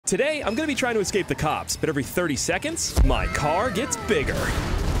Today, I'm gonna be trying to escape the cops, but every 30 seconds, my car gets bigger.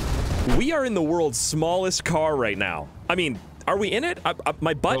 We are in the world's smallest car right now. I mean, are we in it?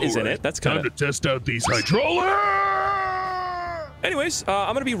 My butt is in it. That's kind of... Time to test out these hydraulics! Anyways,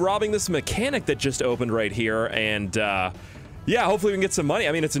 I'm gonna be robbing this mechanic that just opened right here, and, yeah, hopefully we can get some money.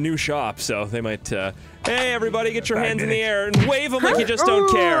 I mean, it's a new shop, so they might, hey, everybody, get your hands in the air and wave them like you just don't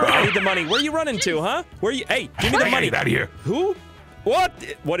care. I need the money. Where are you running to, huh? Where are you? Hey, give me the money. Get out of here. Who? What?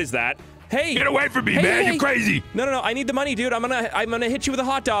 What is that? Hey! Get away from me, man! You're crazy! No, I need the money, dude. I'm gonna hit you with a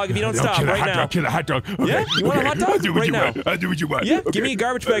hot dog if you don't stop right now. Kill a hot dog. Okay. Yeah? You want a hot dog? I'll do what right you now. want. I'll do what you want. Yeah? Okay. Give me a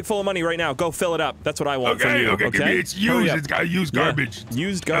garbage bag full of money right now. Go fill it up. That's what I want from you. Okay, give me it's used. It's got used garbage. Yeah.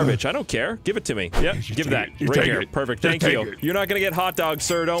 Used garbage. I don't care. Give it to me. Yep. Give that. Right here. Perfect. Thank you. You're not gonna get hot dogs,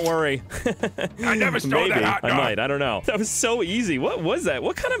 sir. Don't worry. I never stole that hot dog. I might. I don't know. That was so easy. What was that?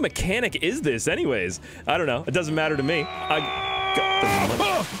 What kind of mechanic is this, anyways? I don't know. It doesn't matter to me.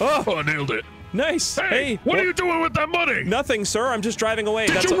 Oh, I nailed it. Nice. Hey, what are you doing with that money? Nothing, sir. I'm just driving away.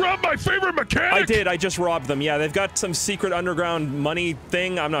 Did you rob my favorite mechanic? I did. I just robbed them. Yeah, they've got some secret underground money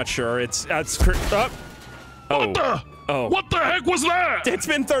thing. I'm not sure. What the heck was that? It's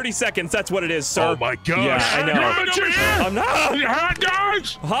been 30 seconds. That's what it is, sir. Oh my gosh. Yeah, I know. I'm not. Hot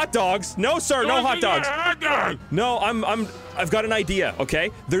dogs? Hot dogs? No, sir. No hot dogs. No, I've got an idea,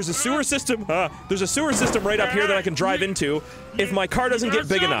 okay? There's a sewer system. There's a sewer system right up here that I can drive into if my car doesn't get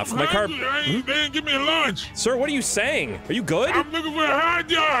big enough. My car... Give me a lunch. Sir, what are you saying? Are you good? I'm looking for a hot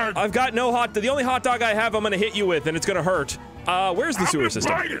dog. I've got no hot... The only hot dog I have, I'm gonna hit you with, and it's gonna hurt. Where's the sewer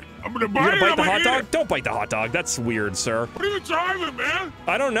system? I'm gonna bite it. You're gonna bite the hot dog? Don't bite the hot dog. That's weird, sir. What are you driving, man?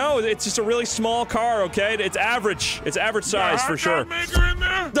 I don't know. It's just a really small car, okay? It's average. It's average size for sure. Maker in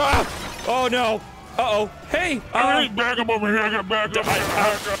there? Oh no. Uh-oh. Hey. Back up over here. I got back up.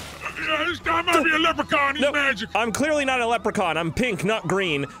 This guy might be a leprechaun. He's magic. I'm clearly not a leprechaun. I'm pink, not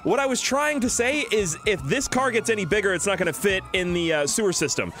green. What I was trying to say is if this car gets any bigger, it's not going to fit in the sewer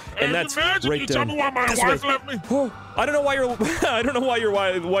system. And that's right down. You tell me why my wife left me? Oh, I don't know why your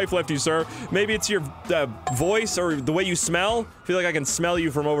wife left you, sir. Maybe it's your voice or the way you smell. I feel like I can smell you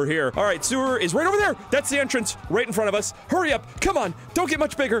from over here. All right, sewer is right over there. That's the entrance right in front of us. Hurry up. Come on. Don't get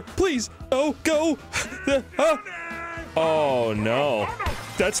much bigger. Please. Oh, go. Oh, no.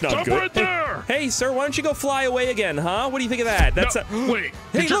 That's not good. Right there. Hey, sir, why don't you go fly away again, huh? What do you think of that? That's wait.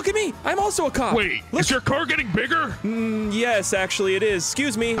 Hey, look at me. I'm also a cop. Wait, is your car getting bigger? Yes, actually it is.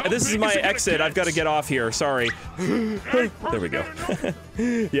 Excuse me. This is my exit. I've got to get off here. Sorry. There we go.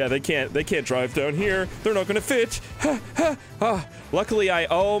 Yeah, they can't drive down here. They're not gonna fit. Luckily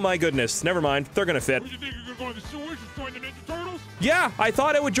oh my goodness. Never mind. They're gonna fit. What do you think? You're going to the sewers to join the Ninja Turtles? Yeah, I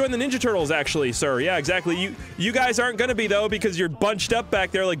thought I would join the Ninja Turtles, actually, sir. Yeah, exactly. You guys aren't gonna be, though, because you're bunched up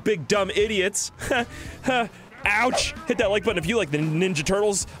back there like big dumb idiots. Ouch! Hit that like button if you like the Ninja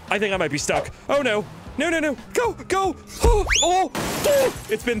Turtles. I think I might be stuck. Oh, no. No. Go! Oh!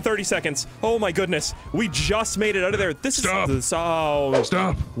 It's been 30 seconds. Oh, my goodness. We just made it out of there.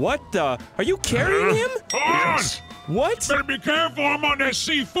 Stop. What the? Are you carrying him? Yes. What? Better be careful. I'm on that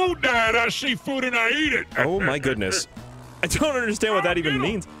seafood diet. I see food and I eat it. Oh, my goodness. I don't understand what that even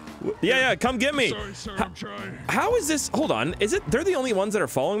means. Yeah, come get me. Sorry, I'm trying. How is this? Hold on. Is it? They're the only ones that are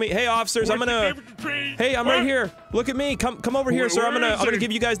following me? Hey, officers, I'm right here. Look at me. Come over here, sir. I'm gonna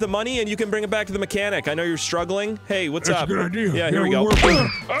give you guys the money and you can bring it back to the mechanic. I know you're struggling. Hey, what's up? That's a good idea. Yeah, here we go.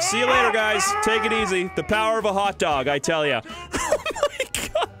 See you later, guys. Take it easy. The power of a hot dog, I tell ya. Oh my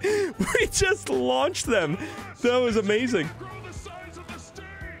god. We just launched them. That was amazing.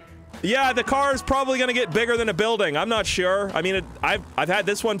 Yeah, the car is probably gonna get bigger than a building. I'm not sure. I mean, I've had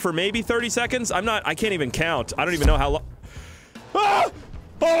this one for maybe 30 seconds. I can't even count. I don't even know how long. Ah!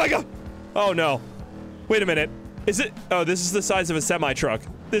 Oh my god! Oh no. Wait a minute. Is it? Oh, this is the size of a semi-truck.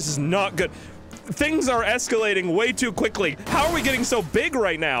 This is not good. Things are escalating way too quickly. How are we getting so big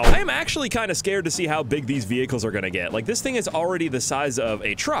right now? I am actually kind of scared to see how big these vehicles are gonna get. Like, this thing is already the size of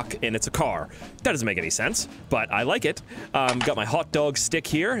a truck, and it's a car. That doesn't make any sense, but I like it. Got my hot dog stick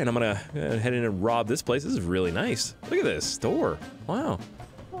here, and I'm gonna head in and rob this place. This is really nice. Look at this store. Wow.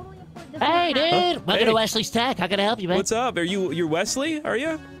 Hey, dude! Welcome to Wesley's Tech. How can I help you, man? What's up? You're Wesley, are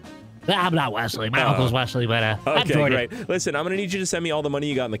you? I'm not Wesley. My uncle's Wesley, but okay, great. Listen, I'm gonna need you to send me all the money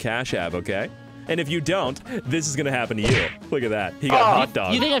you got in the Cash App, okay? And if you don't, this is gonna happen to you. Look at that. He got a hot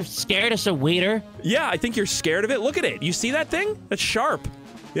dog. You think I'm scared of some wiener? Yeah, I think you're scared of it. Look at it. You see that thing? That's sharp.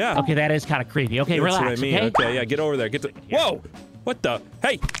 Yeah. Okay, that is kind of creepy. Okay, that's relax. What I mean. Okay, yeah, get over there. Get the. Whoa! What the?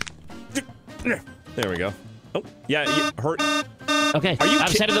 Hey! There we go. Oh, yeah, hurt. Okay, I'm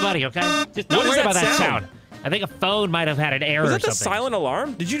sending the money. Okay, just don't worry about that sound. I think a phone might have had an error or Was that something. the silent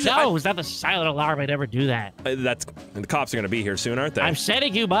alarm? Did you just? No, it was not the silent alarm. I'd never do that. That's the cops are gonna be here soon, aren't they? I'm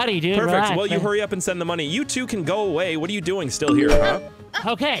sending you money, dude. Perfect. Relax, Well, you man. hurry up and send the money. You two can go away. What are you doing still here, huh?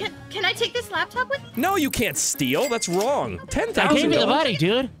 Okay. Can I take this laptop with me? No, you can't steal. That's wrong. I $10,000. gave you the money,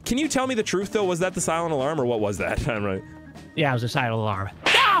 dude. Can you tell me the truth though? Was that the silent alarm or what was that? I'm right. Yeah, it was a silent alarm.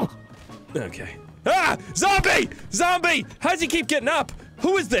 No! Okay. Ah! Zombie! Zombie! How does he keep getting up?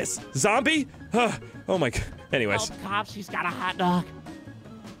 Who is this? Zombie? Oh my god. Anyways. Oh, cops, he's got a hot dog.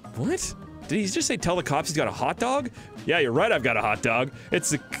 What? Did he just say tell the cops he's got a hot dog? Yeah, you're right, I've got a hot dog.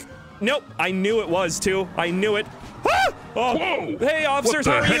 It's a... Nope, I knew it was too. I knew it. Ah! Oh. Whoa! Hey, officers,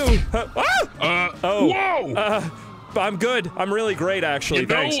 What how the are you? heck? Whoa! I'm good. I'm really great, actually. You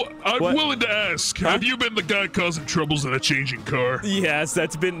know, Thanks. I'm What? willing to ask. Have you been the guy causing troubles in a changing car? Yes,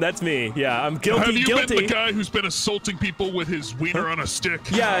 that's me. Yeah, I'm guilty. Have you guilty. been the guy who's been assaulting people with his wiener on a stick?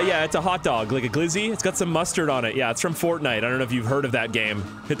 Yeah, it's a hot dog, like a glizzy. It's got some mustard on it. Yeah, it's from Fortnite. I don't know if you've heard of that game.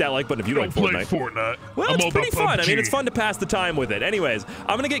 Hit that like button if you Don't like play Fortnite. Fortnite. Well, I'm it's all pretty about fun. I mean, PUBG. it's fun to pass the time with it. Anyways,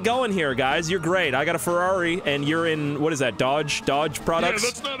 I'm gonna get going here, guys. You're great. I got a Ferrari, and you're in, what is that, Dodge products? Yeah,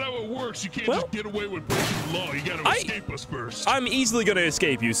 that's not how it works. You can't Well, just get away with breaking the law. You gotta escape us first. I'm easily gonna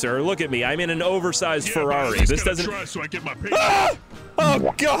escape you, sir. Look at me. I'm in an oversized Yeah, Ferrari. but This doesn't. try so I get my pay. Ah!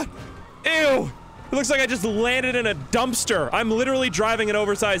 Oh God! Ew! It looks like I just landed in a dumpster. I'm literally driving an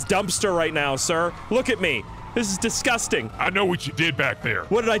oversized dumpster right now, sir. Look at me. This is disgusting. I know what you did back there.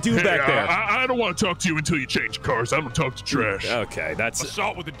 What did I do back there? I don't want to talk to you until you change cars. I don't talk to trash. Okay, that's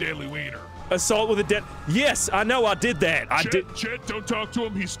Assault with a deadly wiener. assault with a dead. Yes, I know I did that. I did. Chet, don't talk to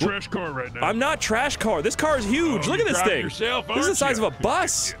him. He's trash car right now. I'm not trash car. This car is huge. Oh, Look at you this drive thing. yourself, This is the aren't size you? of a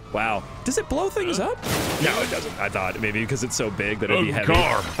bus. Wow. Does it blow things up? No, it doesn't. I thought maybe because it's so big that it'd be heavy.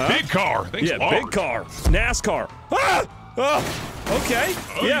 Car. Huh? Big car. Thing's Yeah, large. big car. NASCAR. Ah! Oh, okay.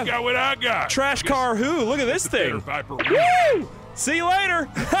 Oh, yeah. you got what I got. Trash car who? Look at this thing. Viper. Woo! See you later.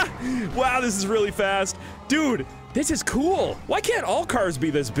 Wow, this is really fast. Dude, this is cool. Why can't all cars be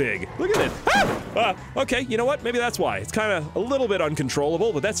this big? Look at it. Ah! Okay, you know what? Maybe that's why. It's kind of a little bit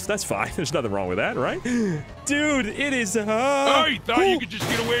uncontrollable, but that's fine. There's nothing wrong with that, right? Dude, it is Oh, you thought you could just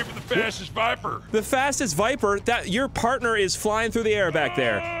get away from the fastest Viper. the fastest Viper. That your partner is flying through the air back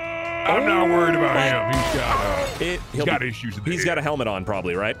there. I'm not worried about him. He's got issues in the He's air. got a helmet on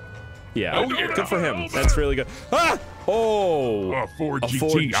probably, right? Yeah. Oh, yeah. Good for him. That's really good. Ah! Oh. A Ford A GT.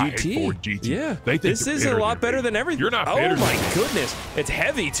 Ford I hate GT. Ford GT. Yeah. They think This you're is a lot better than everything. You're not Oh better my than me. goodness. It's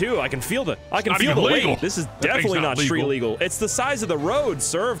heavy too. I can feel the not feel even the legal. weight. This is That thing's definitely not not street legal. legal. It's the size of the road,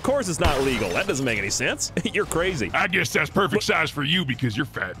 sir. Of course it's not legal. That doesn't make any sense. You're crazy. I guess that's perfect size for you because you're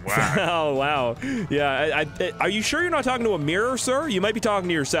fat and wide. Oh wow. Yeah, are you sure you're not talking to a mirror, sir? You might be talking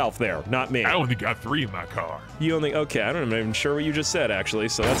to yourself there, not me. I only got 3 in my car. You only okay, I'm not even sure what you just said actually,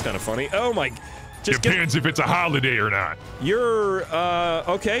 so that's kind of funny. Oh my just Depends if it's a holiday or not. You're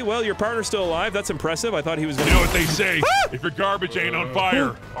okay, well your partner's still alive. That's impressive. I thought he was gonna You know what they say? If your garbage ain't on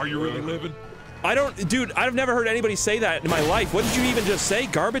fire, are you really living? I don't, dude, I've never heard anybody say that in my life. What did you even just say?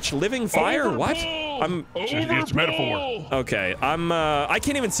 Garbage, living fire? What? It's metaphor. Okay, I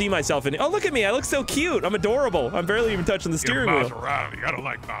can't even see myself in, oh, look at me. I look so cute. I'm adorable. I'm barely even touching the steering You're wheel. Maserati. I don't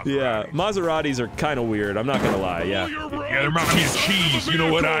like Maserati. Yeah, Maseratis are kind of weird. I'm not gonna lie, yeah. Yeah, they're mountain cheese. You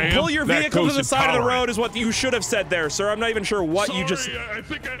know what I am? Pull your vehicle to the Lactose side of the intolerant. road is what you should have said there, sir. I'm not even sure what you just... I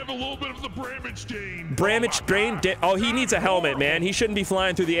think I have a little bit of the Bramage gene. Bramage drain? Oh, he needs a helmet, man. He shouldn't be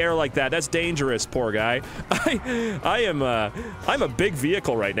flying through the air like that. That's dangerous, poor guy. I'm a big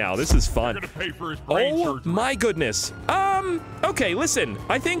vehicle right now. This is fun. You're gonna pay for his brain Oh surgery. my goodness. Okay, listen.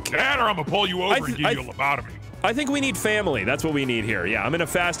 I think That or I'm gonna pull you over and give you a lobotomy. I think we need family. That's what we need here. Yeah, I'm in a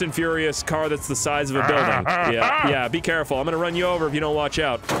Fast and Furious car that's the size of a building. Yeah, be careful. I'm gonna run you over if you don't watch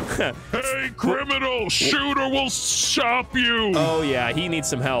out. Hey, criminal! Shooter will stop you! Oh yeah, he needs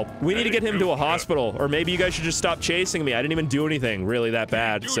some help. We need to get him to a hospital, or maybe you guys should just stop chasing me. I didn't even do anything really that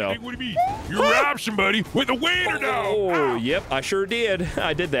bad, so. What do you mean? You robbed somebody with a wiener dog! Oh, yep, I sure did.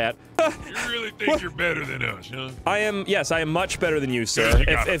 I did that. You really think you're better than us, huh? I am, yes, I am much better than you, sir. You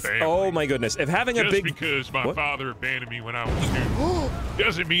got a family. Oh my goodness, if having a Just big... because my What? father abandoned me when I was 2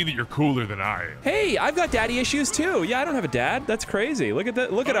 doesn't mean that you're cooler than I am. Hey, I've got daddy issues too. Yeah, I don't have a dad. That's crazy. Look at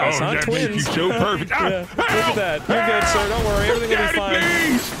that. Look at us, huh? that Twins. makes you so perfect. Yeah, look at that. You're good, sir. Don't worry. Everything will be fine. Daddy,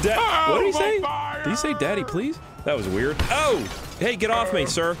 please! What did he say? I'm on fire! Did he say daddy, please? That was weird. Oh! Hey, get off me,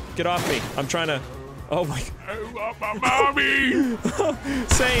 sir. Get off me. I'm trying to... Oh my... I love my mommy!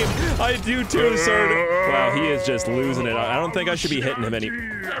 Same. I do too, sir. Wow, he is just losing it. I don't think I should be hitting him any...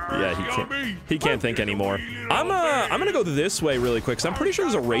 Yeah, he can't. He can't think anymore. I'm gonna go this way really quick, because I'm pretty sure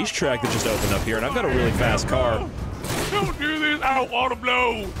there's a racetrack that just opened up here, and I've got a really fast car. Don't do this. I don't want to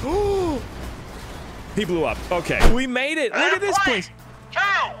blow. He blew up. Okay. We made it. Look at this place. 2,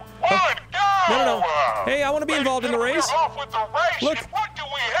 1, go! No. Hey, I want to be involved in the race. We're off with the race. Look. And what do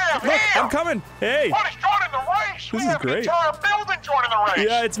we have Look, here? I'm coming. Hey. What is joining the race? This We is have great. an entire building joining the race.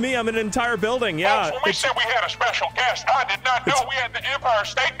 Yeah, it's me. I'm in an entire building. Yeah. Folks, when we said we had a special guest, I did not know we had the Empire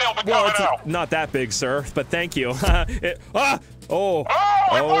State Building Well, coming it's out. not that big, sir, but thank you. Oh,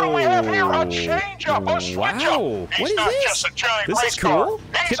 and what do we have here? A change-up, a switch-up. Wow. He's What is not this? just a giant This race is cool.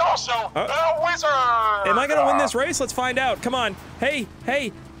 car. He's also a wizard. Am I gonna win this race? Let's find out. Come on. Hey,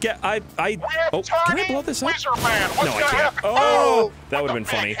 get We have oh, Tiny can I blow this up? Wizard Man. What's No, I gonna can't. happen? Oh, that would have been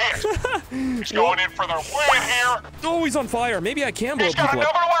Big funny. hit. He's going in for the win here. Oh, he's on fire. Maybe I can blow He's got people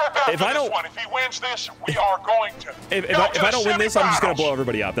another up. lap after If I this don't- one. If he wins this, we are going to If go to I don't win this, I'm just gonna semifinals. blow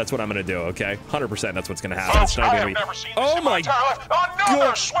everybody up. That's what I'm gonna do. Okay, 100%. That's what's gonna happen. Folks, It's not I gonna have be. never seen this Oh in my my entire life. Another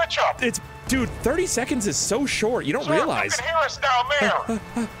God. switch up. Dude, 30 seconds is so short. You don't Sir, realize. You can hear us down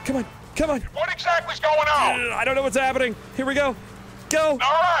there. Come on. What exactly is going on? I don't know what's happening. Here we go. Go. All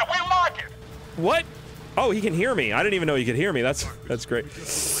right, we like it. What? Oh, he can hear me. I didn't even know he could hear me. That's great.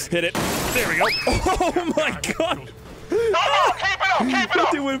 Hit it. There we go. Oh my God. No, keep it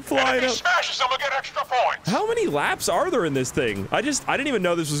up. Dude went flying and if up. he smashes them, we'll get extra points. How many laps are there in this thing? I didn't even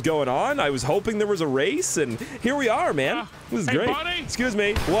know this was going on. I was hoping there was a race, and here we are, man. This is hey, great. buddy. Excuse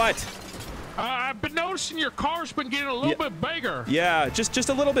me. What? I've been noticing your car's been getting a little bit bigger. Yeah, just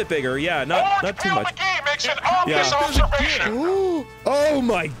a little bit bigger. Yeah, not too Orange much. Peel McGee makes an obvious Yeah. observation. Oh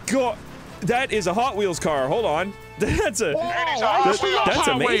my God. That is a Hot Wheels car. Hold on. That's a. Ladies, Hot That's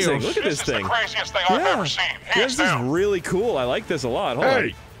Hot amazing. Wheels. Look at this is thing. the craziest thing I've ever seen. Hands This is down. really cool. I like this a lot. Hold on.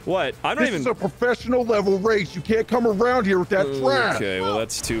 Hey. What? I don't This even. is a professional level race. You can't come around here with that trash. Okay, well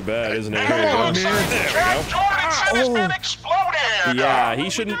that's too bad, isn't it? Hey, Here we go. looks like Jack Jordanson has been exploded. Yeah, he We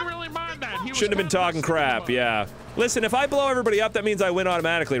shouldn't didn't really mind that. He was have been kinda talking crap. messing Yeah. Listen, if I blow everybody up, that means I win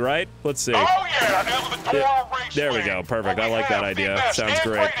automatically, right? Let's see. Oh yeah, now the door race There we win. go. Perfect. Well, I we like that have the idea. best Sounds and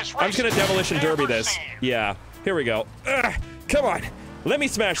great. greatest I'm just gonna race demolition we've derby ever this. seen. Yeah. Here we go. Come on. Let me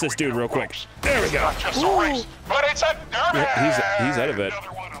smash this dude real quick. There we go. Not just a race, but it's a derby. Yeah, he's out of it. Another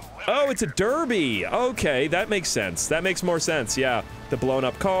one of Oh, it's a derby. Okay, that makes sense. That makes more sense. Yeah, the blown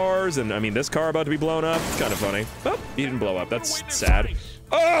up cars, and I mean this car about to be blown up. It's kind of funny. Oh, he didn't blow up. That's sad.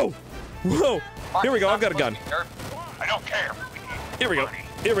 Oh, whoa. Here we go. I've got a gun. I don't care. Here we go.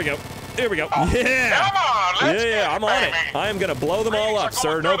 Here we go. Here we go. Come Yeah. on, let's get Yeah, I'm on it. baby. I am gonna blow them all up,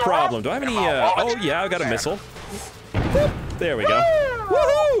 sir. No problem. Do I have any? Oh yeah, I got a missile. Whoop. There we go.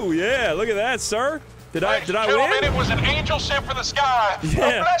 Woohoo! Yeah, look at that, sir. Did I Gentlemen, win? it was an angel sent for the sky. Yeah.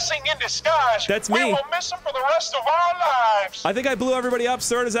 A blessing in disguise. That's We me. will miss him for the rest of our lives. I think I blew everybody up,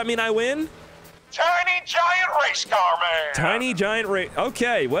 sir. Does that mean I win? Tiny giant race car man. Tiny giant race.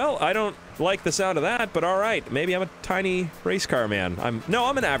 Okay, well, I don't like the sound of that, but all right. Maybe I'm a tiny race car man. I'm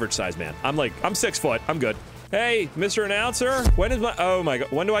an average size man. I'm 6 foot. I'm good. Hey, Mr. Announcer, when is my? Oh my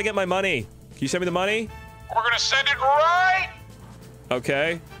God, when do I get my money? Can you send me the money? We're gonna send it right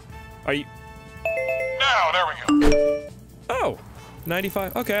Okay. Are you? now. There we go. Oh,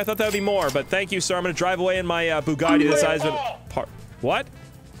 95. Okay, I thought that would be more, but thank you, sir. I'm gonna drive away in my Bugatti the size of What?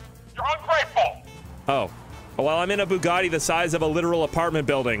 You're ungrateful. Oh. Well, I'm in a Bugatti the size of a literal apartment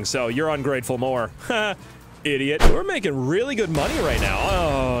building, so you're ungrateful more. Idiot. We're making really good money right now,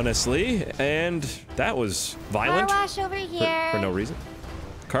 honestly. And that was violent. Car wash over here. For no reason.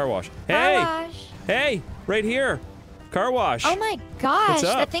 Car wash. Car Hey! wash. Hey! Right here. Car wash. Oh my gosh, What's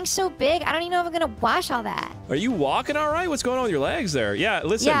up? that thing's so big. I don't even know if I'm gonna wash all that. Are you walking all right? What's going on with your legs there? Yeah,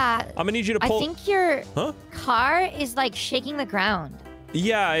 listen. Yeah, I'm gonna need you to I pull. think your Huh? car is like shaking the ground.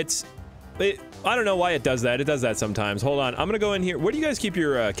 Yeah, I don't know why it does that. It does that sometimes. Hold on. I'm gonna go in here. Where do you guys keep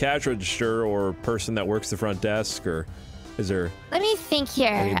your cash register or person that works the front desk, or is there? Let me think here.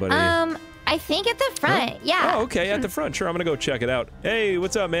 Anybody? I think at the front. Yeah. Oh, okay, at the front. Sure, I'm gonna go check it out. Hey,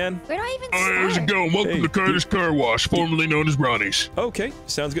 what's up, man? Where do I even How's start? it going? Welcome Hey, to Curtis Car Wash, formerly known as Ronnie's. Okay,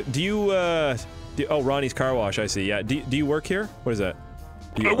 sounds good. Do you oh, Ronnie's Car Wash. I see. Yeah. Do you work here? What is that?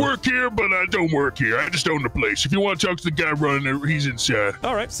 Do you I work here, but I don't work here. I just own the place. If you want to talk to the guy running it, he's inside.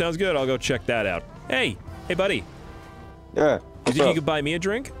 All right, sounds good. I'll go check that out. Hey, buddy. Yeah. You What's think you up? could buy me a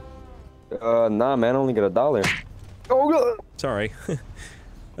drink? Nah, man. I only get $1. Oh, God. Sorry.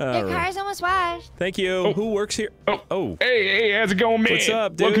 Your All right. car's almost washed. Thank you. Who works here? Oh. Hey, how's it going, man? What's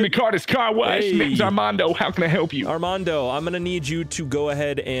up, dude? Welcome to Carter's Car Wash. Hey. Name's Armando. How can I help you? Armando, I'm gonna need you to go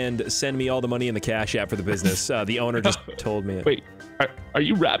ahead and send me all the money in the Cash App for the business. The owner just told me. Wait, Are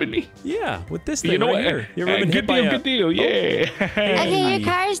you robbing me? Yeah, with this thing You know right what? here. You're rubbing Good hit by deal, a... good deal. Yeah. Okay, your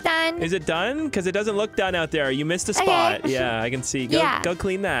car's done. Is it done? Because it doesn't look done out there. You missed a spot. Yeah, I can see. Go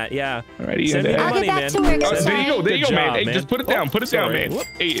clean that. Yeah. Alrighty, Send me the I'll get money, back man. to work, Send There me- you go, there you Good go, man. job, Hey, just put it down, put it down, sorry. man. Whoop.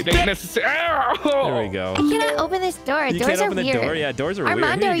 Hey, it ain't necessary. There we go. I cannot open this door. You Doors can't are open the weird. door. Yeah, doors are weird.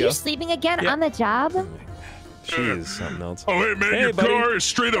 Armando, Here are you you go. sleeping again Yeah. on the job? Jeez, something else. Oh, hey, man, Hey, your buddy. car is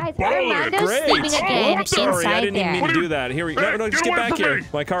straight up Guys, balling. Armando's Great. sleeping again I'm sorry, Sorry, I inside didn't even there. mean to do that. Here we go. Hey, No, just get get away back from here. me.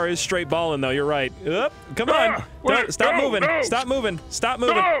 My car is straight balling, though. You're right. Up, come on. wait, Stop no, moving. no. Stop moving. Stop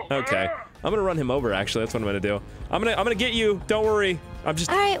moving. No. Okay. I'm gonna run him over. Actually, that's what I'm gonna do. I'm gonna get you. Don't worry. I'm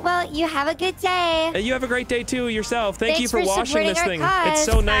just. All right, well, you have a good day. You have a great day too yourself. Thank you Thanks for for washing supporting this our thing. cause. It's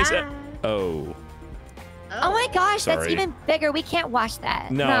so nice. Bye. Oh. Oh my gosh, that's Sorry. even bigger. We can't wash that.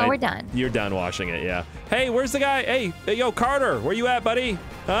 No, we're done. You're done washing it, yeah. Hey, where's the guy? Hey, yo, Carter, where you at, buddy?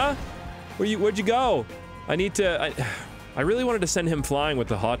 Huh? Where'd you go? I need to. I really wanted to send him flying with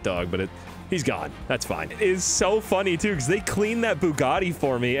the hot dog, but he's gone. That's fine. It is so funny too, because they cleaned that Bugatti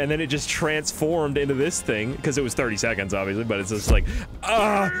for me, and then it just transformed into this thing, because it was 30 seconds, obviously, but it's just like,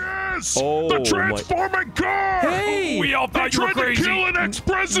 Yes! Oh, the my- transforming car! Hey! We all thought you were crazy. Kill an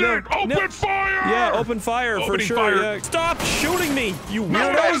ex-president! No, Open fire! Yeah, open fire for Opening sure. fire. Yeah. Stop shooting me, you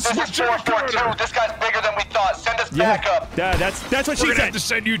Guys, weirdos! this is 442. This guy's bigger than we thought. Send us back up. Yeah, that's what We're she gonna said. have to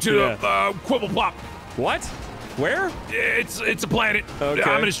send you to Quibble Plop. What? Where? It's a planet. Okay.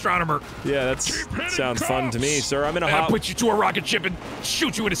 I'm an astronomer. Yeah, that sounds fun to me, sir. I'm in a And I'll hot. put you to a rocket ship and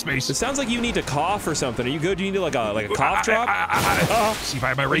shoot you into space. It sounds like you need to cough or something. Are you good? Do you need like a cough drop? See if I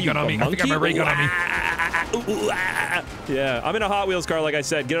have my ray gun on me. I think I have my ray gun on me. Yeah, I'm in a Hot Wheels car, like I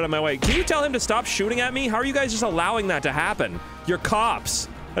said. Get out of my way. Can you tell him to stop shooting at me? How are you guys just allowing that to happen? You're cops.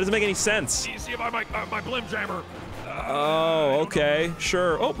 That doesn't make any sense. See if I have my blim jammer. Oh, okay,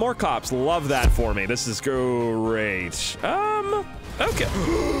 sure. Oh, more cops. Love that for me. This is great.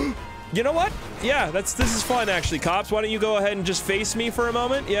 Okay. You know what? Yeah, this is fun actually. Cops, why don't you go ahead and just face me for a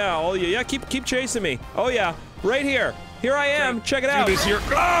moment? Yeah, all you. Yeah, keep chasing me. Oh yeah, right here. Here I am. Check it out. Do this here.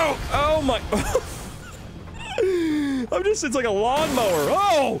 Oh! Oh my. It's like a lawnmower.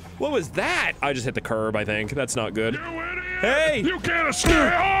 Oh, what was that? I just hit the curb, I think. That's not good. You idiot! Hey! You can't escape!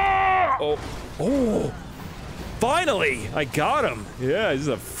 Oh! Oh. Finally, I got him. Yeah, this is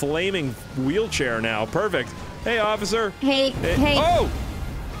a flaming wheelchair now. Perfect. Hey, officer. Hey. Oh!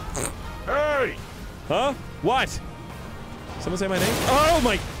 Hey! Huh? What? Someone say my name? Oh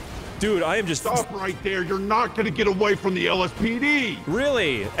my... Dude, I am just... Stop right there. You're not going to get away from the LSPD.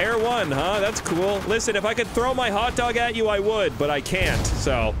 Really? Air 1, huh? That's cool. Listen, if I could throw my hot dog at you, I would, but I can't,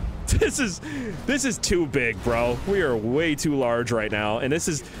 so... This is too big, bro. We are way too large right now, and this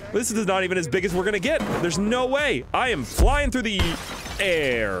is not even as big as we're gonna get. There's no way. I am flying through the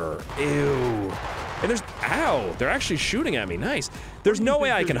air. Ew. And there's... Ow. They're actually shooting at me. Nice. There's no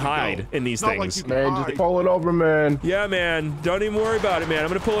way I can hide in these things. Man, just pull it over, man. Yeah, man. Don't even worry about it, man. I'm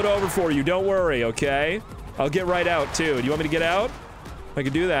gonna pull it over for you. Don't worry, okay? I'll get right out, too. Do you want me to get out? I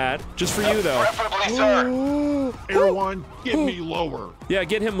could do that. Just for you, though. Preferably, sir. Air 1, get me lower. Yeah,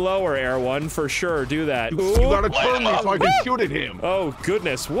 get him lower, Air 1, for sure. Do that. You gotta turn me so I can shoot at him. Oh,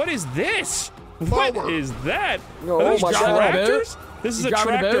 goodness. What is this? What Lower. is that? Oh, Are those my God. tractors? This is a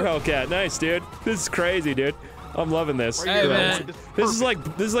driving a tractor boat? Hellcat. Nice, dude. This is crazy, dude. I'm loving this. Hey, man. This is like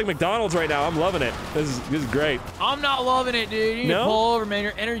McDonald's right now. I'm loving it. This is great. I'm not loving it, dude. You need No? to pull over, man.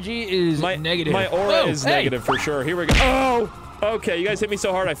 Your energy is negative. My aura Whoa, is hey. negative for sure. Here we go. Oh! Okay, you guys hit me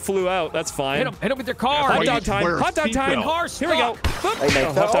so hard I flew out. That's fine. Hit him with your car. Hot you dog just time. wear a Hot dog time. seatbelt. Car's Here we go. stuck. Boop. Hey,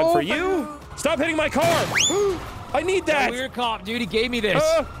 A hot dog for open. you. Stop hitting my car. I need That that. weird cop, dude. He gave me this.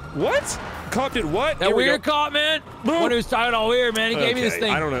 What? Cop did what? that Here we weird go. cop, man. Boom. One who's talking all weird, man. He gave me this Okay,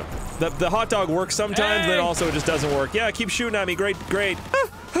 thing. I don't know. The hot dog works sometimes, then Hey. also it just doesn't work. Yeah, keep shooting at me. Great.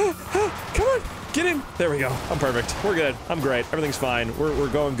 Come on. Get in. There we go. I'm perfect. We're good. I'm great. Everything's fine. We're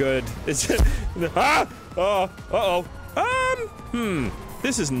going good. It's uh-oh.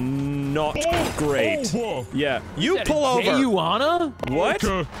 This is not great. Yeah. You pull over. Tijuana? What?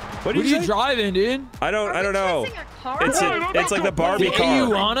 What What did are you you say? driving, dude? I don't know. It's It's like the Barbie car.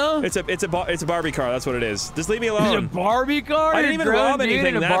 Tijuana? It's a Barbie car. That's what it is. Just leave me Is it a alone. Barbie car? I didn't You're even rob driving, dude,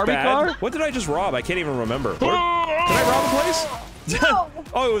 anything in a that Barbie bad. car? What did I just rob? I can't even remember. Did I rob a place?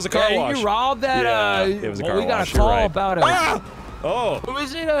 Oh, it was a car Yeah, wash. you robbed that. Yeah, it was a car we got wash. a call You're right. about a. Ah! Oh. Who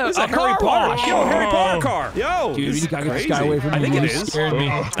is it? This is a Harry car Potter. wash. Yo, Harry Potter car. Yo. Dude, this you gotta get is this guy away from me. I think it He's is. scared me.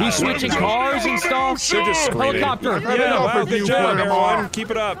 He's switching cars and stuff. They're just screaming. Helicopter. Yeah, wow, good job, Grandma. everyone.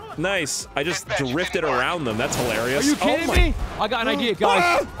 Keep it up. Nice. I just drifted around them. That's hilarious. Are you kidding me? I got an idea,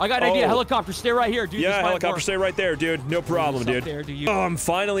 guys. I got an idea. Oh. Helicopter, stay right here, dude. Yeah, This might helicopter, work. stay right there, dude. No problem, dude. Oh, I'm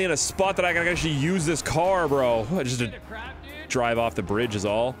finally in a spot that I can actually use this car, bro. Just to drive off the bridge is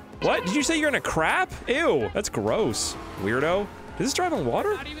all. What? Did you say you're in a crap? Ew, that's gross. Weirdo. Does this drive on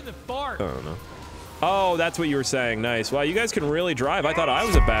water? Not even the fart. I don't know. Oh, that's what you were saying. Nice. Wow, you guys can really drive. I thought I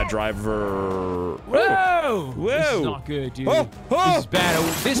was a bad driver. Whoa! Whoa! This is not good, dude. Oh, oh. This is bad.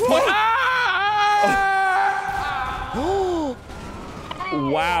 At this point. Ah!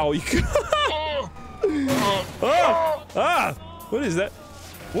 Wow. You can what is that?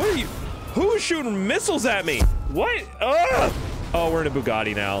 What are you? Who is shooting missiles at me? What? Oh, we're in a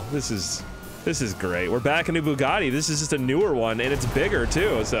Bugatti now. This is great. We're back in a Bugatti. This is just a newer one, and it's bigger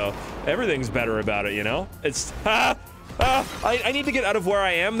too. So everything's better about it, you know. It's I need to get out of where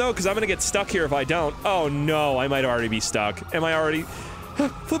I am though, because I'm gonna get stuck here if I don't. Oh no, I might already be stuck. Am I already?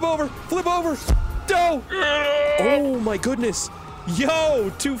 Flip over! Flip over! No! Oh my goodness!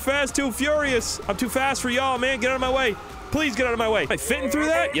 Yo, too fast, too furious. I'm too fast for y'all, man. Get out of my way. Please get out of my way. Am I fitting through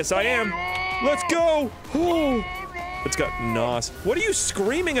that? Yes, I am. Let's go. Oh, it's got nos. What are you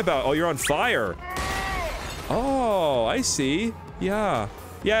screaming about? Oh, you're on fire. Oh, I see. Yeah.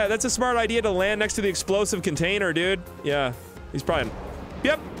 Yeah, that's a smart idea to land next to the explosive container, dude. Yeah, he's probably...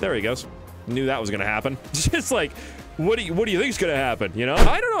 Yep, there he goes. Knew that was gonna happen. Just like, what do you think's gonna happen, you know?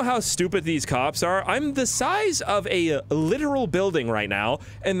 I don't know how stupid these cops are. I'm the size of a literal building right now,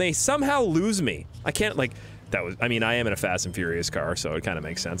 and they somehow lose me. I can't, like, I mean, I am in a Fast and Furious car, so it kind of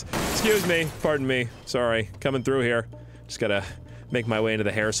makes sense. Excuse me, pardon me, sorry, coming through here. Just gotta make my way into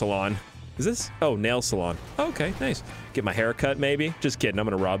the hair salon. Is this? Oh, nail salon. Oh, okay, nice. Get my hair cut, maybe? Just kidding, I'm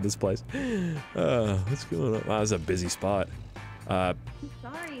gonna rob this place. What's going on? Wow, this is a busy spot. Sorry,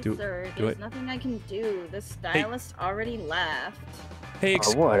 sir. There's nothing I can do. The stylist already left. Hey,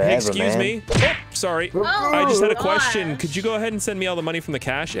 whatever, hey, excuse man. me. Oh, sorry. Oh, I just had a gosh. question. Could you go ahead and send me all the money from the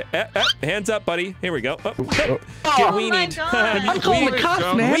cash? Hands up, buddy. Here we go. Get Oh my weenied. God. I'm calling the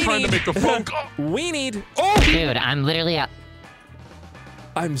cops, man. Trying to make a phone call. Weenied. Oh! Dude, I'm literally out.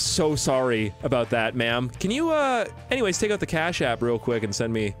 I'm so sorry about that, ma'am. Can you, anyways, take out the Cash App real quick and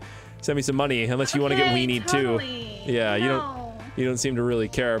send me some money, unless you want to get weenied totally. too. Yeah, No. you don't seem to really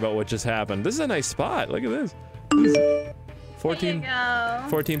care about what just happened. This is a nice spot. Look at this.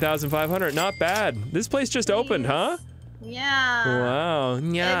 14,500. Not bad. This place just opened, huh? Yeah. Wow.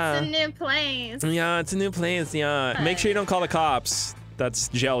 Yeah. It's a new place. Yeah, it's a new place. Yeah. Make sure you don't call the cops. That's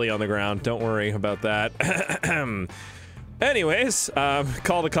jelly on the ground. Don't worry about that. Anyways,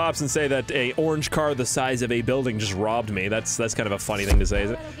 call the cops and say that a orange car the size of a building just robbed me. That's kind of a funny thing to say,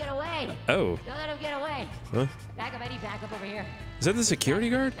 is it? Don't let him get away. Oh. Don't let him get away. Huh? Back up, Eddie. Back up over here. Is that the security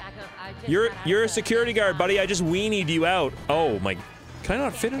guard? Back up. I just You're got out a of the- security guard, buddy. I just weenied you out. Oh my. Can I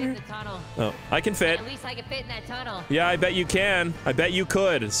not fit in Fit here? the tunnel. Oh, I can fit. At least I can fit in that tunnel. Yeah, I bet you can. I bet you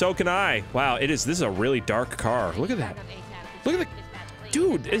could. So can I. Wow, this is a really dark car. Look at that. Look at the...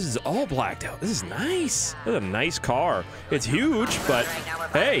 Dude, this is all blacked out. This is nice. This is a nice car. It's huge, but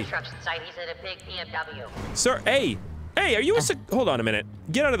hey. Sir, hey. Hey, are you a hold on a minute.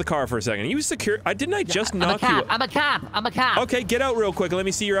 Get out of the car for a second. Are you secure? Didn't I just knock you? I'm a cop. I'm a cop. Okay, get out real quick. Let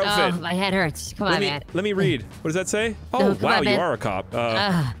me see your outfit. Oh, my head hurts. Come on, man. Let me read. What does that say? Oh, No, come wow, on, you man. are a cop.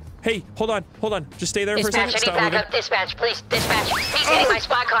 Hey, hold on. Just stay there for a Dispatch, second. I need backup. Dispatch, please. Dispatch. He's hitting my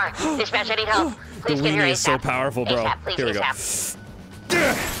squad car. Dispatch, I need help. The Please get here weenie is so ASAP. powerful, bro. ASAP, please, Here we go.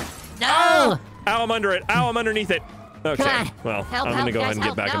 No! Ow, I'm under it. Ow, I'm underneath it. Okay, Come on. well, Help, I'm gonna help, go ahead guys, and get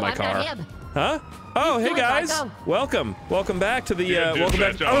help. back in No, my I'm not car. him. Huh? Oh, You hey do it, guys. Marco. Welcome back to the, welcome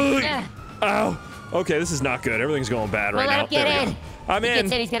back. dispatch, Ow. Okay, this is not good. Everything's going bad Well, right let now. him get There we in. go. I'm He in.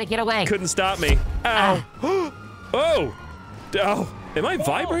 gets in, he's gonna get away. Couldn't stop me. Ow. Oh. Oh. Am I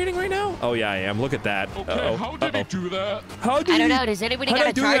vibrating right now? Oh yeah, I am. Look at that. Okay, how did he do that? How did I don't he- know. Does anybody How'd got I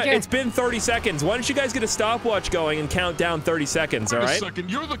a do that? charger? It's been 30 seconds. Why don't you guys get a stopwatch going and count down 30 seconds, all Wait a right? second,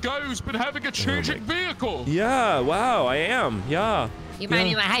 you're the guy who's been having a changing vehicle. Yeah, wow, I am. Yeah. You remind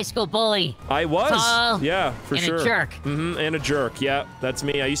me of my high school bully. I was. Tall Yeah, for and a sure. jerk. Mm-hmm, and a jerk. Yeah, that's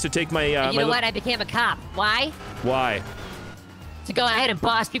me. I used to take my, And you my know what? I became a cop. Why? Why? To go ahead and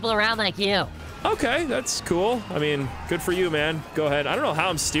boss people around like you. Okay, that's cool. I mean, good for you, man. Go ahead. I don't know how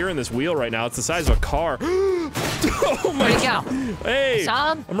I'm steering this wheel right now. It's the size of a car. Oh my Where'd he go? Hey,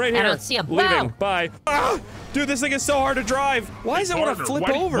 Saw him? I'm right here. I don't see him. Leaving. Whoa. Bye. Ah, dude, this thing is so hard to drive. Why does it want to flip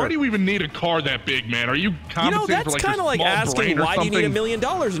over? Why do you even need a car that big, man? Are you You know, compensating that's for like kind of your like small asking, brain or why do you need $1 something?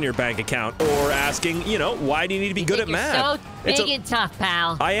 million in your bank account? Or asking, you know, why do you need to be good at You're math? so big and tough,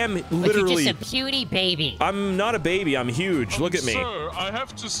 pal. I am But you're literally. just a puny baby. I'm not a baby. I'm huge. Look at me. Sir, I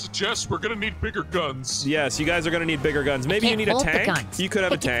have to suggest we're gonna need bigger guns. Yes, you guys are gonna need bigger guns. Maybe you Can't need a hold the tank. guns. You could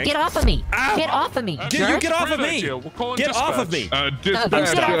have a Hey, tank. Get off of me. Ow. Get off of me. You jerk. get off of Great me. idea. We'll call in Get off of me. dispatch. Dispatch,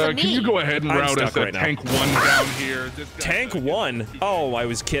 get off of can me. you go ahead and I'm route us stuck right now. tank 1 down here? This guy's Tank gonna 1? get- Oh, I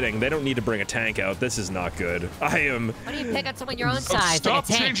was kidding. They don't need to bring a tank out. This is not good. I am. Why don't you pick up someone your own size, Stop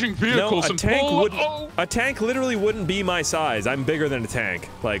like a tank? changing No, vehicles a and tank pull. wouldn't. Oh. A tank literally wouldn't be my size. I'm bigger than a tank.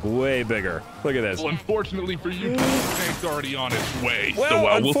 Like, way bigger. Look at this. Well, unfortunately for you, the tank's already on its way. Well, so we'll see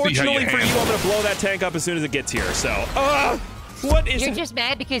how unfortunately you for you, handle I'm gonna blow that tank up as soon as it gets here. So, what is You're it? just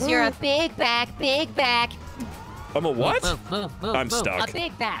mad because you're a big back, big back. I'm a what? Move, I'm move. stuck. A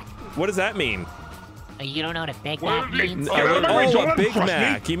big back. What does that mean? You don't know what a big Well, back means? I don't know. Oh, a Big Trust me.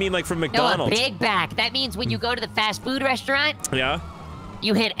 Mac. You mean like from No, a McDonald's? big back. That means when you go to the fast food restaurant, Yeah.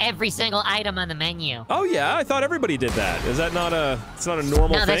 you hit every single item on the menu. Oh yeah, I thought everybody did that. Is that not a? It's not a normal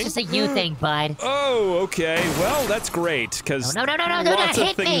No, thing. that's just a you thing, bud. Oh, okay. Well, that's great because No, do not lots of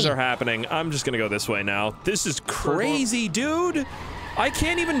hit things me. are happening. I'm just gonna go this way now. This is crazy, dude. I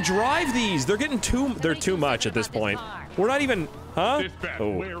can't even drive these. They're getting they're too much at this point. We're not even, huh? Dispatch,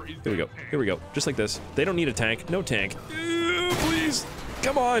 Oh, where is here we go. that tank? Here we go. Just like this. They don't need a tank. No tank. Please.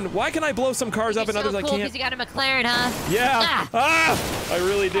 Come on. Why can I blow some cars up and You're others so I cool can't? because you got a McLaren, huh? Yeah. Ah! I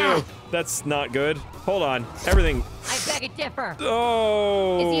really do. Ah. That's not good. Hold on. Everything. I beg to differ.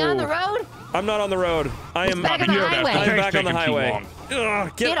 Oh. Is he on the road? I'm not on the road. I am back on the highway. I'm back on the Tank's taking too highway. long.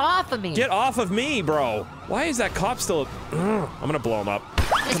 Ugh, Get off of me. Get off of me, bro. Why is that cop still? I'm gonna blow him up.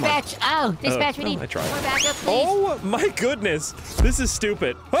 Dispatch. Oh, dispatch. We need I tried. more backup, please. Oh my goodness. This is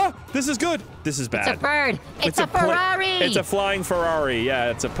stupid. Ah, this is good. This is bad. It's a bird. It's a pla- Ferrari. It's a flying Ferrari. Yeah,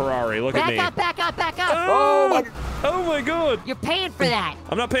 it's a Ferrari. Look at me. Back up. Oh, oh my god. You're paying for that.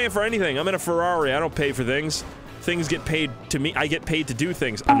 I'm not paying for anything. I'm in a Ferrari. I don't pay for things. Things get paid to me. I get paid to do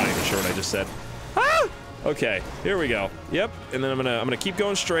things. I'm not even sure what I just said. Ah! Okay, here we go. Yep, and then I'm gonna keep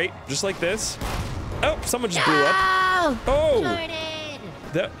going straight, just like this. Oh, someone just blew up. Oh, Oh, Jordan.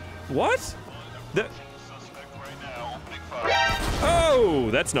 that what? That. Oh,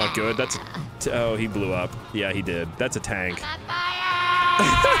 that's not good. That's. Oh, he blew up. Yeah, he did. That's a tank. On fire.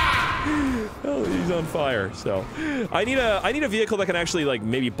 Oh, he's on fire. So, I need a vehicle that can actually like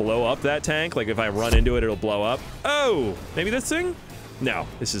maybe blow up that tank. Like if I run into it, it'll blow up. Oh, maybe this thing? No,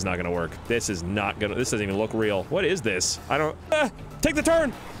 this is not gonna work. This is not gonna. This doesn't even look real. What is this? I don't. Take the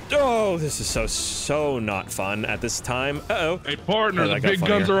turn. Oh, this is so not fun at this time. Uh-oh. Hey, partner, Oh, the that got big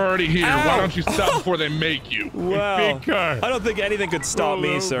guns funnier. are already here. Ow! Why don't you stop before they make you? Wow. Big car. I don't think anything could stop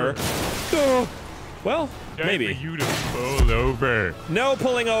me, sir. Oh. Well, maybe. You to pull over. No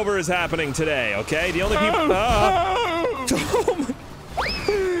pulling over is happening today, okay? The only people...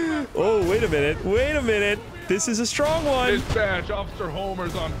 Oh, wait a minute. Wait a minute. This is a strong one. Dispatch, Officer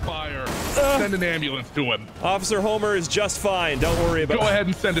Homer's on fire. Send an ambulance to him. Officer Homer is just fine. Don't worry about Go ahead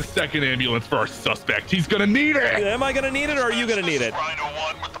and send a second ambulance for our suspect. He's gonna need it. Am I gonna need it or are you gonna need it? Rhino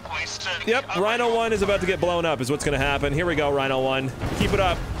 1 with the police tank. Yep, Rhino 1 is about to get blown up is what's gonna happen. Here we go, Rhino 1. Keep it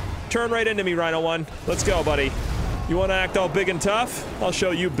up. Turn right into me, Rhino 1. Let's go, buddy. You wanna act all big and tough? I'll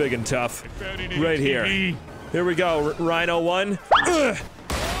show you big and tough. Right here. Here we go, Rhino 1. Ugh.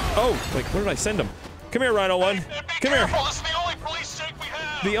 Oh, wait, where did I send him? Come here, Rhino 1. Come here. This is the only police tank we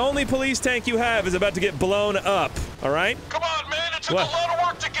have. The only police tank you have is about to get blown up, all right? Come on, man. It took What? a lot of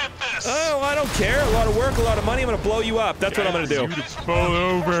work to get this. Oh, I don't care. A lot of work, a lot of money. I'm gonna blow you up. That's what I'm gonna do. Pull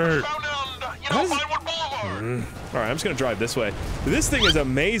over. Found on, How does- Vinewood Boulevard. All right, I'm just gonna drive this way. This thing is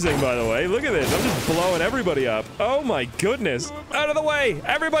amazing, by the way. Look at this. I'm just blowing everybody up. Oh my goodness. Out of the way.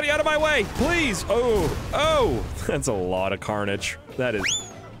 Everybody out of my way, please. Oh. That's a lot of carnage. That is.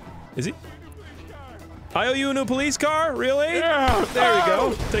 Is he? I owe you a new police car? Really? Yeah. There you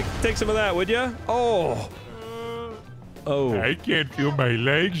go. Take some of that, would you? Oh. I can't feel my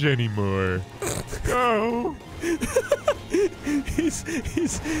legs anymore. Go.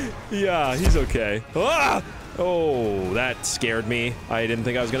 he's okay. Ah! Oh, that scared me. I didn't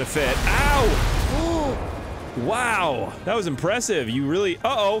think I was gonna fit. Ow! Wow, that was impressive. You really,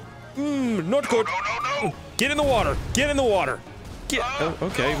 not good. No. Get in the water. Get in the water. Oh,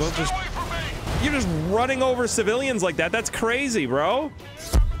 okay, well just, you're just running over civilians like that. That's crazy, bro.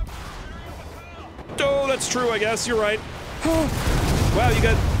 Oh, that's true, I guess. You're right. Wow, you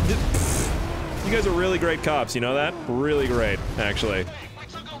guys are really great cops, you know that? Really great, actually. We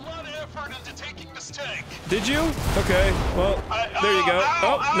took a lot of effort into taking this tank. Did you? Okay. Well, there you go.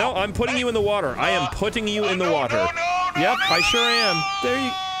 Oh, no, I'm putting you in the water. I am putting you in the water. Yep, I sure am. There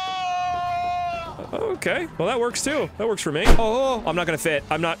you... Okay, well that works too. That works for me. Oh, I'm not gonna fit.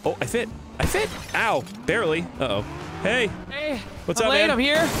 I'm not. Oh, I fit. I fit. Ow, barely. Uh-oh. Hey. Hey. What's I'm up, late, man? I'm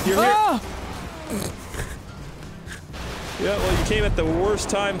here. You're oh! here. Yeah, well, you came at the worst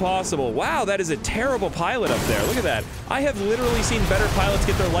time possible. Wow, that is a terrible pilot up there. Look at that. I have literally seen better pilots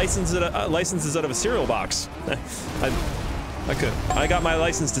get their licenses out of a cereal box. I got my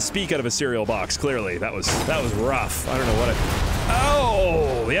license to speak out of a cereal box. Clearly, that was rough. I don't know what it.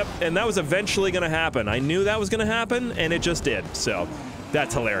 Oh, yep. And that was eventually gonna happen. I knew that was gonna happen, and it just did. So,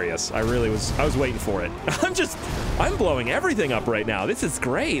 that's hilarious. I was waiting for it. I'm blowing everything up right now. This is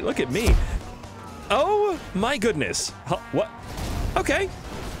great. Look at me. Oh my goodness. Huh, what? Okay.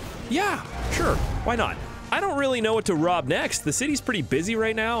 Yeah, sure. Why not? I don't really know what to rob next. The city's pretty busy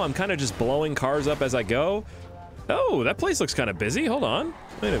right now. I'm kind of just blowing cars up as I go. Oh, that place looks kind of busy. Hold on.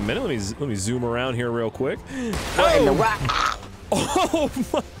 Wait a minute. Let me zoom around here real quick. Oh, oh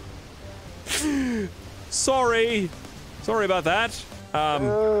my. Sorry about that.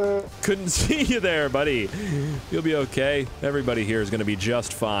 Couldn't see you there, buddy. You'll be okay. Everybody here is going to be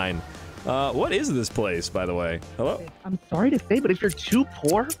just fine. What is this place, by the way? Hello? I'm sorry to say, but if you're too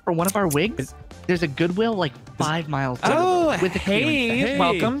poor for one of our wigs, there's a Goodwill like 5 miles down the road with a hey,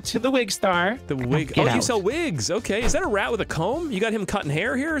 welcome to the Wig Star. The wig. Oh, you sell wigs. Okay. Is that a rat with a comb? You got him cutting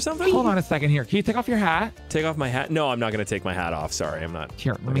hair here or something? Hold on a second here. Can you take off your hat? Take off my hat? No, I'm not going to take my hat off. Sorry, I'm not.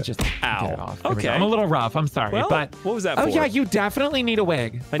 Here, let me just get it off. Okay. I'm a little rough. I'm sorry, well, but what was that for? Oh yeah, you definitely need a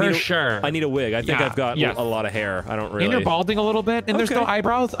wig. For sure. I need a wig. I think I've got a lot of hair. I don't really. And you're balding a little bit, and there's no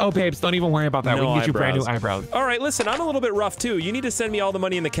eyebrows. Oh, babes, don't even worry about that. No we can get you brand new eyebrows. All right, listen, I'm a little bit rough too. You need to send me all the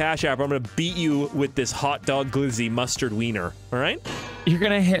money in the Cash App. Or I'm gonna beat you with this hot dog glizzy mustard wiener. All right? You're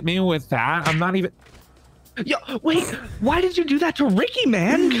gonna hit me with that? I'm not even. Yo, wait, why did you do that to Ricky,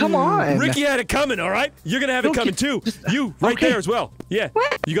 man? Come on. Ricky had it coming, all right? You're gonna have it coming too. You, right there as well. Yeah.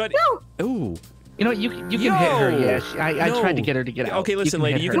 What? You got No. Ooh. You know, you can hit her, yeah. I tried to get her to get out. Okay, listen,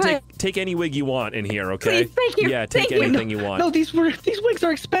 lady, you can take any wig you want in here, okay? Please, thank you. Yeah, take anything you want. No, these wigs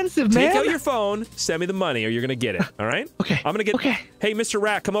are expensive, man. Take out your phone, send me the money, or you're gonna get it, all right? Okay. I'm gonna get. Okay. Hey, Mr.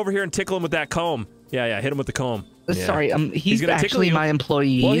 Rat, come over here and tickle him with that comb. Yeah, hit him with the comb. Yeah. Sorry, he's actually my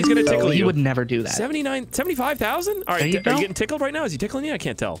employee. Well, he's gonna tickle you. He would never do that. 75,000? All right, are you getting tickled right now? Is he tickling you? I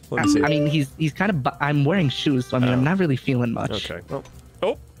can't tell. Let me see. I mean, he's kind of. I'm wearing shoes, so I mean, I'm not really feeling much. Okay. Well,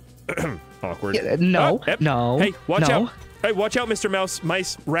 oh, awkward. Yeah, no. Hey, watch out! Hey, watch out, Mr.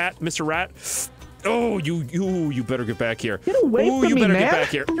 Mr. Rat. Oh, you better get back here. Get away from me, you better man. get back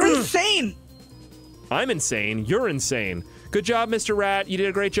here. You're insane. I'm insane. You're insane. Good job, Mr. Rat. You did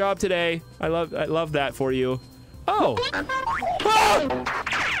a great job today. I love that for you. Oh.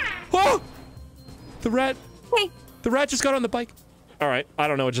 Oh! The rat. Hey. The rat just got on the bike. All right. I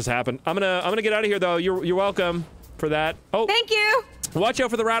don't know what just happened. I'm gonna get out of here though. You're welcome for that. Oh. Thank you. Watch out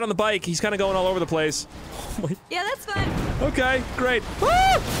for the rat on the bike. He's kind of going all over the place. Yeah, that's fine. Okay, great.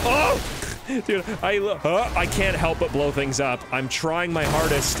 Oh! Dude, I can't help but blow things up. I'm trying my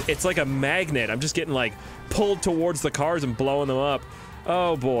hardest. It's like a magnet. I'm just getting like pulled towards the cars and blowing them up.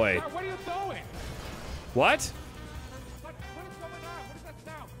 Oh boy. What are you doing? What? What is going on? What is that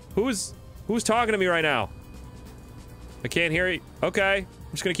sound? Who's talking to me right now? I can't hear you. Okay,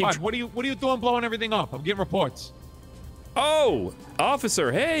 I'm just gonna keep. What are you doing blowing everything up? I'm getting reports. Oh,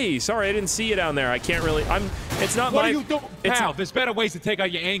 officer. Hey, sorry, I didn't see you down there. I can't really. It's not my. What are you doing, pal? There's better ways to take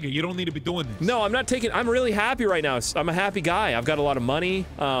out your anger. You don't need to be doing this. No, I'm not taking. I'm really happy right now. I'm a happy guy. I've got a lot of money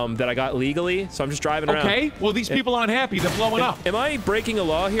that I got legally, so I'm just driving around. Okay. Well, these people aren't happy. They're blowing up. Am I breaking a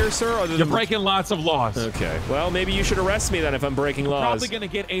law here, sir? Or You're breaking lots of laws. Okay. Well, maybe you should arrest me then if I'm breaking laws. Probably gonna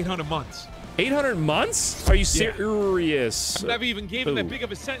get 800 months. 800 months? Are you serious? I never even gave him that big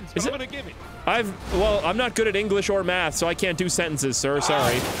of a sentence, but I'm gonna give it. Well, I'm not good at English or math, so I can't do sentences, sir.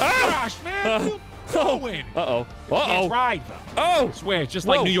 Sorry. Gosh, man, you going? Uh-oh. It's right, though. Oh! I swear, it's just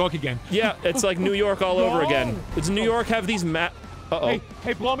like New York again. Yeah, it's like New York all over again. Does New York have these Uh-oh.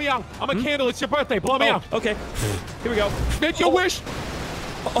 Hey, blow me out. I'm a candle. It's your birthday. Blow me out. Okay. Here we go. Make your wish.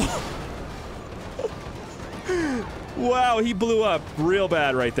 Wow, he blew up real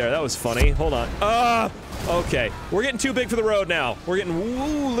bad right there. That was funny. Hold on. Okay. We're getting too big for the road now. We're getting a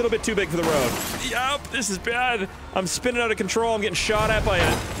little bit too big for the road. Yup, this is bad. I'm spinning out of control. I'm getting shot at by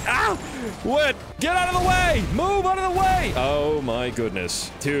a... Ow! What? Get out of the way! Move out of the way! Oh my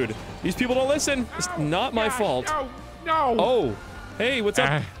goodness. Dude, these people don't listen. It's not my fault. No! Oh. Hey, what's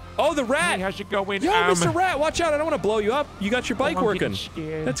up? Oh, the rat! Hey, how's it going? Yo, Mr. Rat, watch out. I don't want to blow you up. You got your bike working.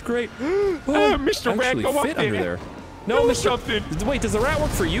 That's great. Mr. Rat, go up under there. No, Do Mr. something. Wait, does the rat work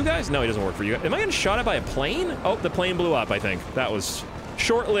for you guys? No, he doesn't work for you. Am I getting shot at by a plane? Oh, the plane blew up, I think. That was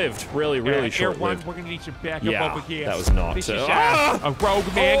short-lived. Really short-lived. We're gonna need some backup Yeah, over here. that was not. This is a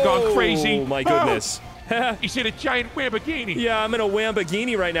rogue man gone crazy. Oh, my goodness. He's in a giant Lamborghini. Yeah, I'm in a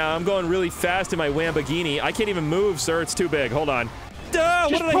Lamborghini right now. I'm going really fast in my Lamborghini. I can't even move, sir. It's too big. Hold on.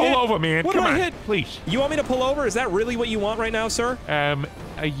 Just what did pull I hit? over, man. What Come did on, I hit? please. You want me to pull over? Is that really what you want right now, sir? Yeah.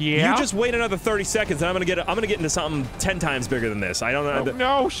 You just wait another 30 seconds, and I'm gonna get into something 10 times bigger than this. I don't know. Oh,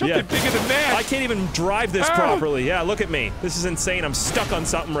 no, something bigger than that. I can't even drive this properly. Yeah, look at me. This is insane. I'm stuck on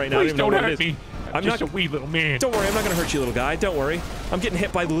something right now. Please I don't even know what hurt it is. me. I'm just not a wee little man. Don't worry, I'm not gonna hurt you, little guy. Don't worry. I'm getting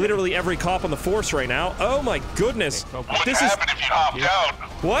hit by literally every cop on the force right now. Oh my goodness. This is. What would happen if you hopped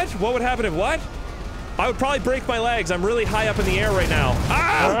out? What? What would happen if what? I would probably break my legs. I'm really high up in the air right now.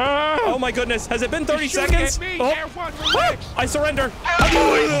 Ah! Oh my goodness. Has it been 30 seconds? I surrender. I've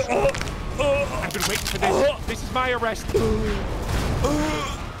been waiting for this. This is my arrest.